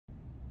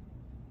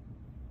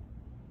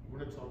We're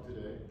going to talk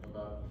today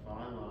about the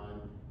fine line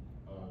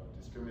of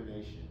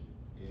discrimination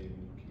in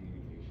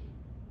communication.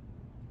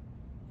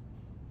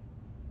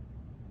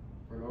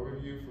 For an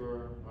overview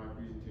for my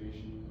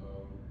presentation,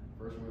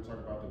 first we're going to talk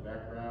about the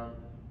background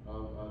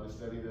of the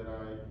study that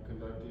I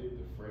conducted,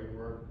 the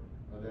framework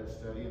of that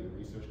study and the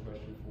research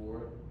question for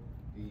it,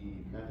 the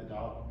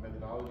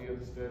methodology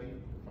of the study,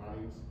 the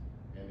findings,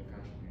 and the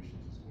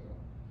contributions as well.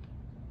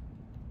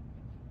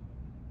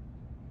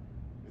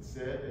 It's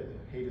said that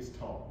hate is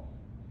taught.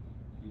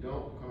 You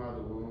don't come out of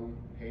the womb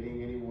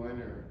hating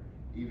anyone or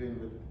even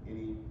with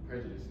any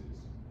prejudices.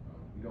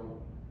 We don't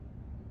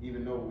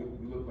even know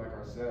we look like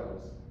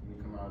ourselves when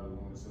we come out of the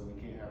womb, so we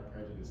can't have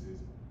prejudices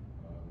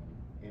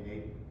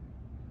innately.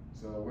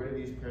 So where do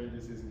these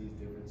prejudices and these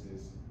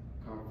differences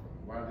come from?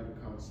 Why do they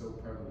become so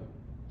prevalent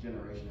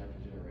generation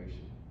after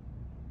generation?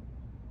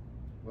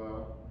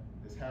 Well,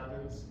 this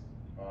happens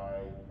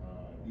by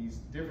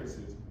these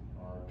differences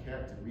are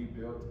kept and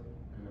rebuilt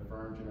and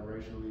affirmed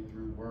generationally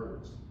through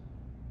words.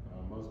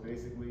 Most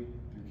basically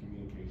through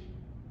communication.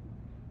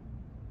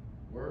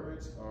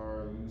 Words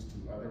are used to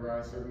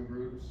otherize certain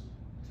groups,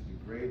 to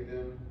degrade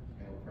them,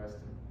 and oppress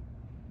them.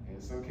 And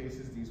in some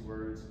cases, these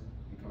words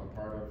become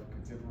part of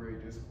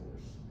contemporary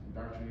discourse,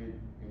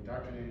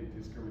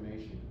 indoctrinated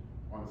discrimination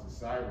on a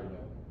societal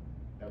level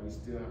that we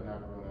still have not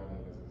grown out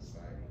of as a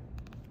society.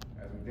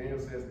 As McDaniel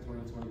says in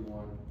 2021,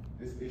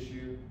 this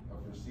issue of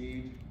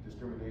perceived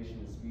discrimination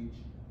in speech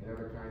and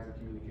other kinds of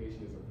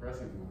communication is a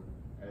pressing one,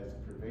 as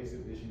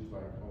pervasive issues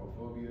like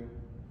homophobia,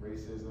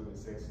 racism, and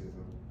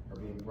sexism are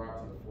being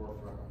brought to the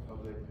forefront of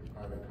public and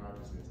private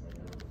consciousness like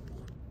never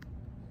before.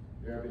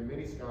 There have been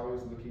many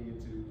scholars looking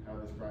into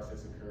how this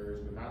process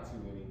occurs, but not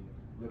too many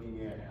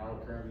looking at how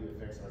it currently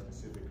affects our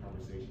specific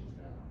conversations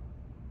now.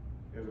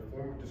 There's a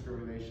form of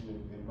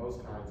discrimination in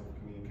most kinds of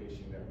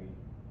communication that we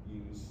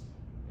use,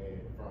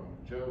 from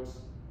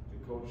jokes to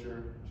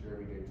culture to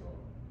everyday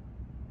talk.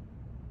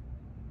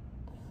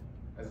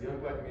 As a young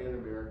black man in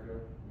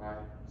America, my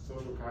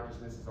social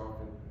consciousness is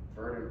often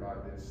burdened by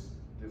this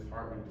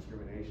disheartening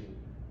discrimination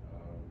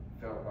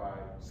felt by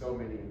so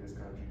many in this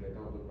country that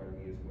don't look like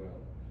me as well.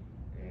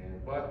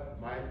 But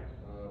my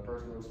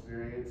personal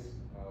experience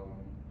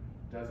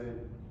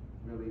doesn't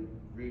really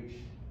reach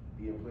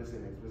the implicit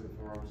and explicit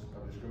forms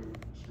of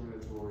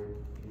discriminatory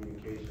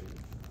communication,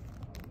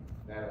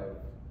 that of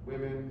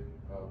women,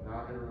 of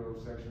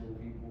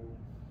non-heterosexual people,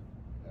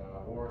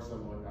 or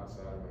someone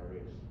outside of my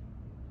race.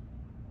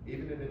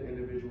 Even in an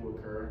individual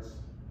occurrence,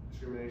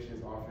 discrimination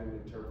is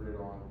often interpreted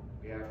on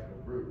behalf of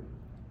a group.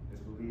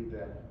 It's believed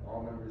that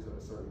all members of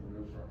a certain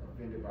group are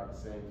offended by the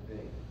same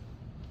thing.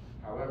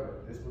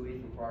 However, this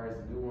belief requires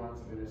the nuance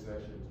of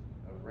intersections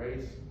of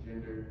race,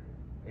 gender,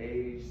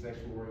 age,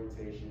 sexual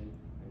orientation,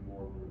 and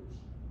more groups.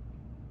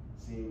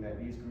 Seeing that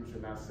these groups are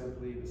not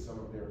simply the sum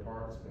of their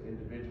parts, but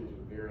individuals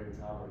with varying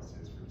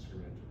tolerances for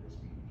discriminatory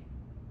speech.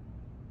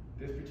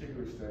 This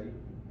particular study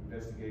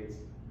investigates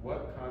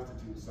what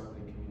constitutes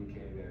something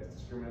communicated as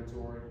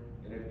discriminatory,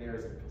 and if there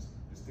is a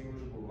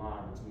distinguishable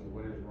line between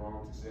what is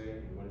wrong to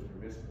say and what is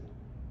permissible,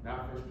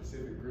 not for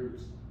specific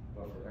groups,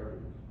 but for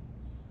everyone.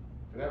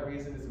 For that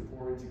reason, it's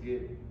important to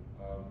get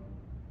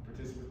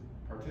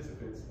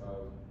participants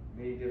of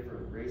many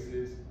different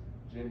races,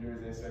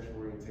 genders, and sexual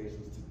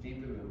orientations to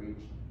deepen the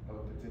reach of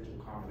a potential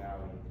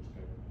commonality and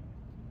perspective.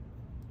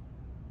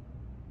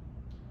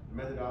 The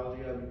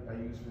methodology I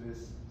used for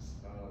this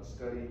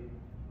study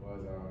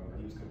was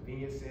I used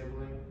convenience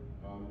sampling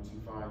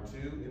to find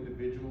 2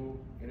 individual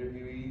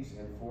interviewees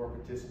and 4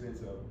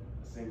 participants of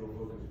a single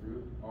focus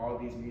group. All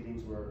of these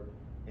meetings were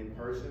in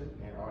person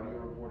and audio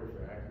recorded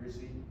for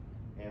accuracy,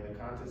 and the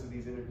contents of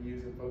these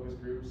interviews and focus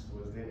groups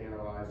was then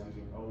analyzed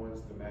using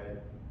Owen's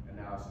thematic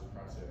analysis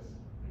process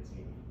and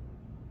teaming.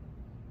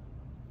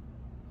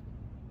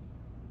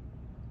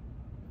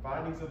 The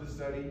findings of the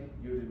study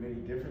yielded many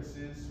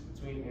differences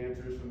between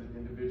answers from the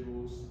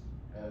individuals,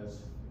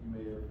 as you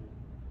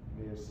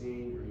may have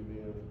seen or you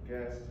may have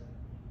guessed.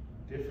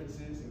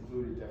 Differences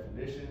included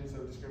definitions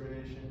of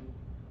discrimination,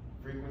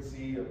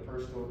 frequency of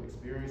personal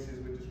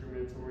experiences with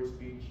discriminatory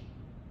speech,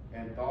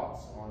 and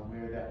thoughts on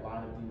where that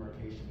line of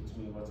demarcation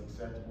between what's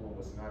acceptable and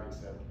what's not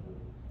acceptable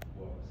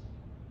was.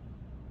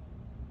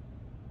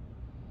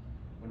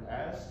 When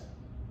asked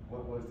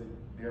what was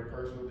their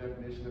personal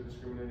definition of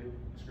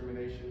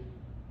discrimination,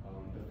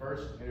 the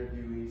first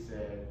interviewee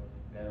said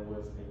that it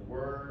was a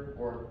word,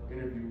 or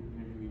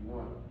interviewee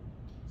 1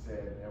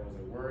 said that was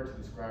a word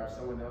to describe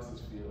someone else's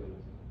feelings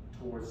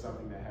towards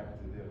something that happened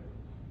to them.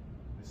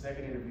 The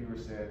second interviewer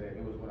said that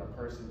it was when a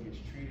person gets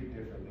treated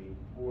differently,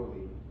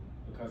 poorly,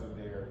 because of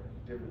their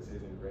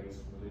differences in race,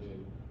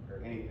 religion,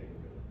 or anything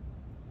really.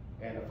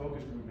 And a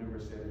focus group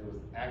member said it was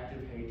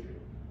active hatred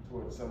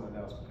towards someone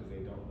else because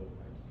they don't look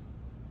like you.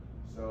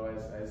 So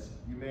as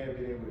you may have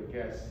been able to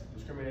guess,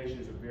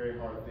 discrimination is a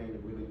very hard thing to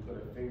really put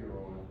a finger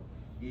on,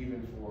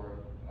 even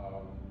for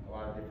a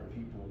lot of different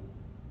people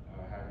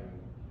having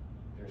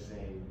their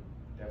same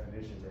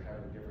definitions or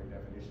having different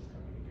definitions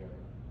coming together.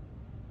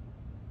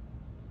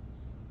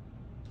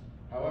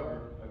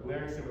 However, a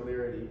glaring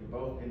similarity in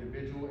both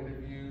individual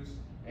interviews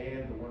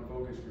and the one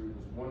focus group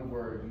was one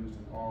word used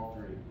in all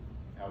three.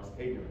 That was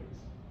ignorance.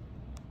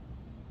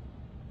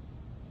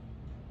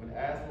 When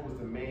asked what was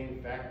the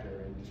main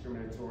factor in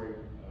discriminatory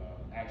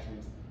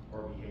actions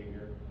or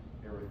behavior,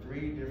 there were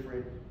three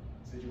different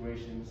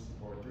situations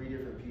or three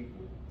different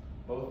people.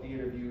 Both the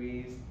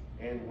interviewees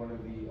and one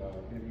of the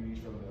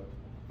interviewees from the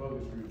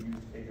focus group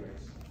used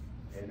ignorance.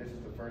 And this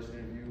was the first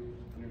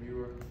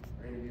interviewer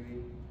or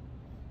interviewee.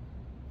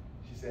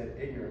 She said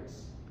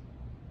ignorance,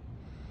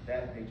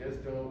 that they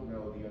just don't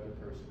know the other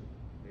person.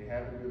 They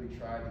haven't really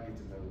tried to get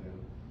to know them,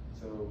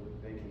 so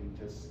they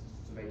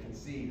can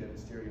see that the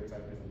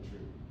stereotype isn't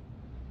true.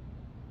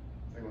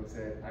 Someone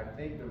said, I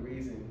think the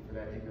reason for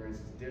that ignorance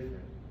is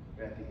different,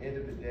 but at the end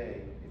of the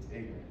day, it's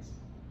ignorance.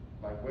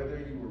 Like whether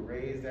you were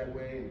raised that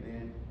way and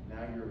then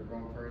now you're a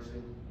grown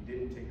person, you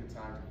didn't take the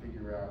time to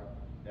figure out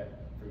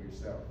that for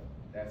yourself.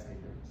 That's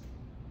ignorance.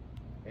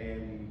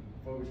 And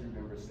the focus group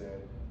member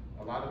said,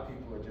 a lot of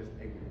people are just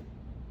ignorant.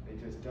 They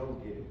just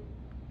don't get it.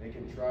 They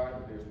can try,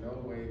 but there's no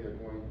way they're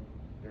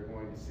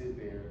going to sit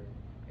there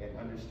and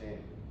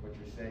understand what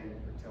you're saying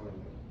or telling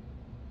them.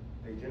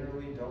 They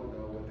generally don't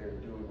know what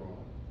they're doing wrong.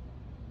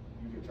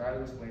 You can try to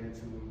explain it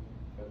to them,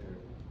 but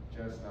they're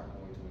just not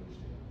going to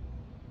understand.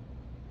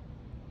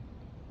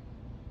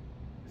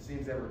 It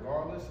seems that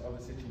regardless of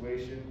the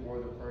situation or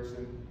the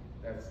person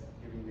that's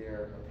giving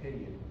their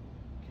opinion,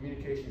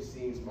 communication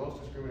seems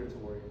most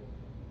discriminatory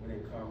when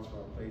it comes from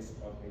a place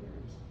of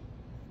ignorance.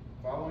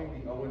 Following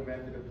the Owen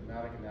method of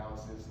thematic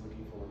analysis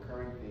looking for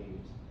recurring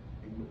themes,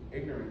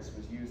 ignorance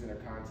was used in a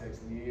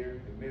context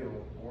near the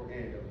middle or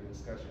end of the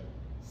discussion,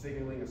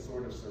 signaling a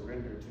sort of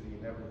surrender to the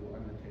inevitable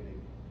underpinning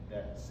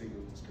that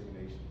signals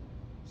discrimination.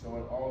 So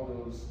in all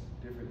those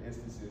different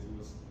instances, it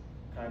was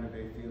kind of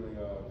a feeling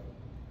of,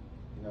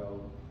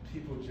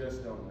 people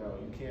just don't know.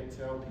 You can't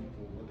tell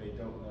people what they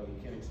don't know. You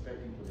can't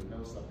expect people to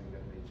know something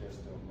that they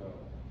just don't know.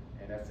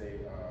 And that's a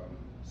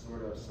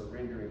sort of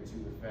surrendering to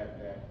the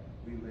fact that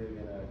we live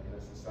in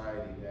a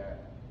society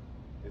that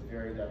is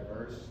very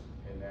diverse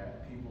and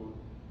that people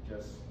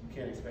you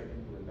can't expect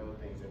people to know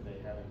things that they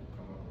haven't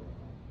come up with.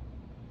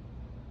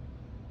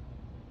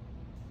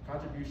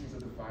 Contributions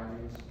of the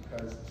findings,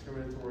 because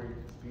discriminatory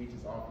speech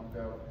is often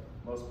felt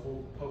most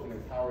potent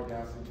in power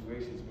down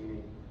situations,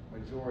 meaning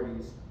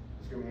majorities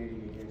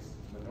discriminating against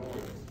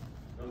minorities.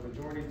 Those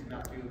majorities do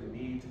not feel the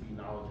need to be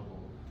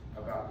knowledgeable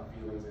about the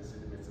feelings and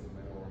sentiments of the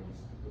minorities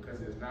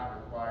because it is not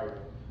required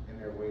in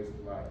their ways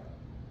of life.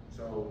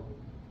 So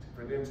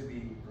for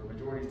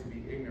majorities to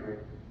be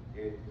ignorant,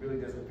 it really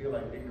doesn't feel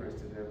like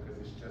ignorance to them because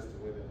it's just the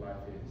way that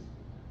life is.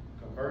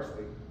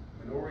 Conversely,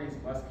 minorities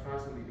must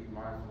constantly be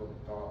mindful of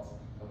the thoughts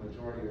of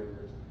majority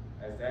members,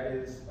 as that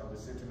is of the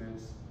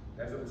sentiments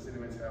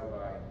held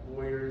by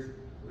employers,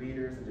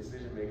 leaders, and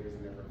decision makers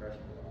in their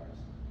professional lives.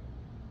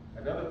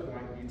 Another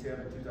point detailed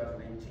in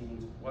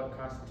 2018's What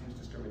Constitutes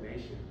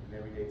Discrimination in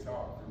Everyday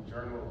Talk from the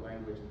Journal of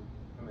Language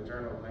and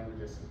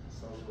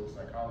Social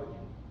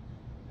Psychology.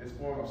 This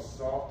form of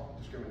soft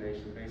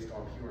discrimination based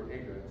on pure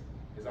ignorance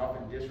is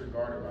often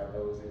disregarded by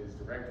those it is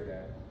directed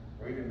at,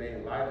 or even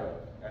made light of,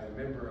 as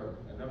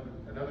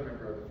another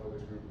member of the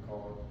focus group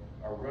called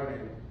a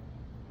run-in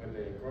with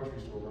a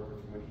grocery store worker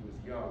from when he was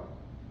young,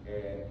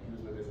 and he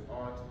was with his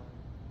aunt.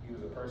 He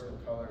was a person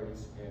of color, and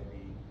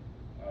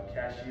the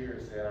cashier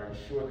said, "Are you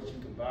sure that you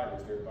can buy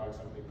this? They're buying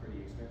something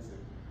pretty expensive.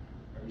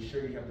 Are you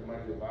sure you have the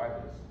money to buy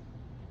this?"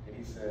 And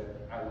he said,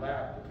 "I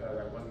laughed because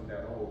I wasn't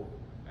that old.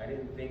 I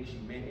didn't think she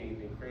meant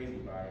anything crazy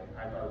by it.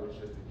 I thought it was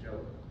just a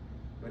joke.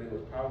 But it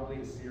was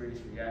probably a serious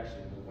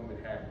reaction the woman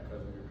had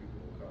because we were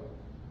people of color."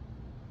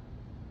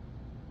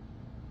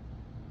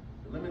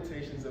 The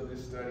limitations of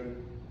this study,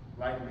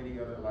 like many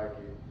other like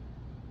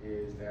it,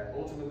 is that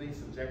ultimately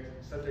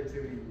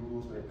subjectivity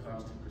rules when it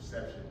comes to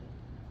perception.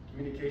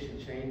 Communication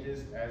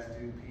changes, as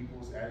do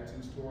people's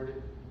attitudes toward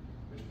it,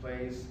 which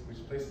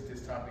places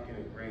this topic in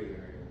a gray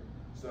area.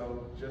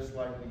 So just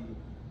like the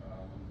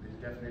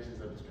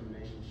definitions of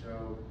discrimination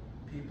show,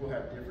 people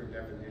have different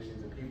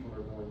definitions and people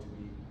are going to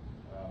be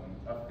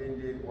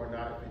offended or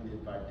not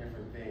offended by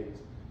different things,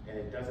 and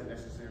it doesn't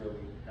necessarily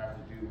have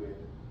to do with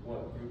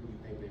what group you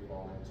think they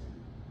fall into.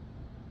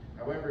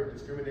 However,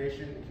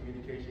 discrimination and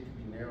communication can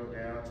be narrowed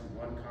down to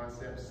one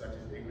concept, such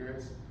as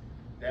ignorance.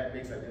 That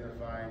makes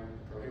identifying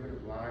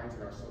prohibitive lines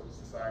in our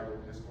societal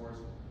discourse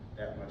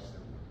that much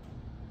simpler.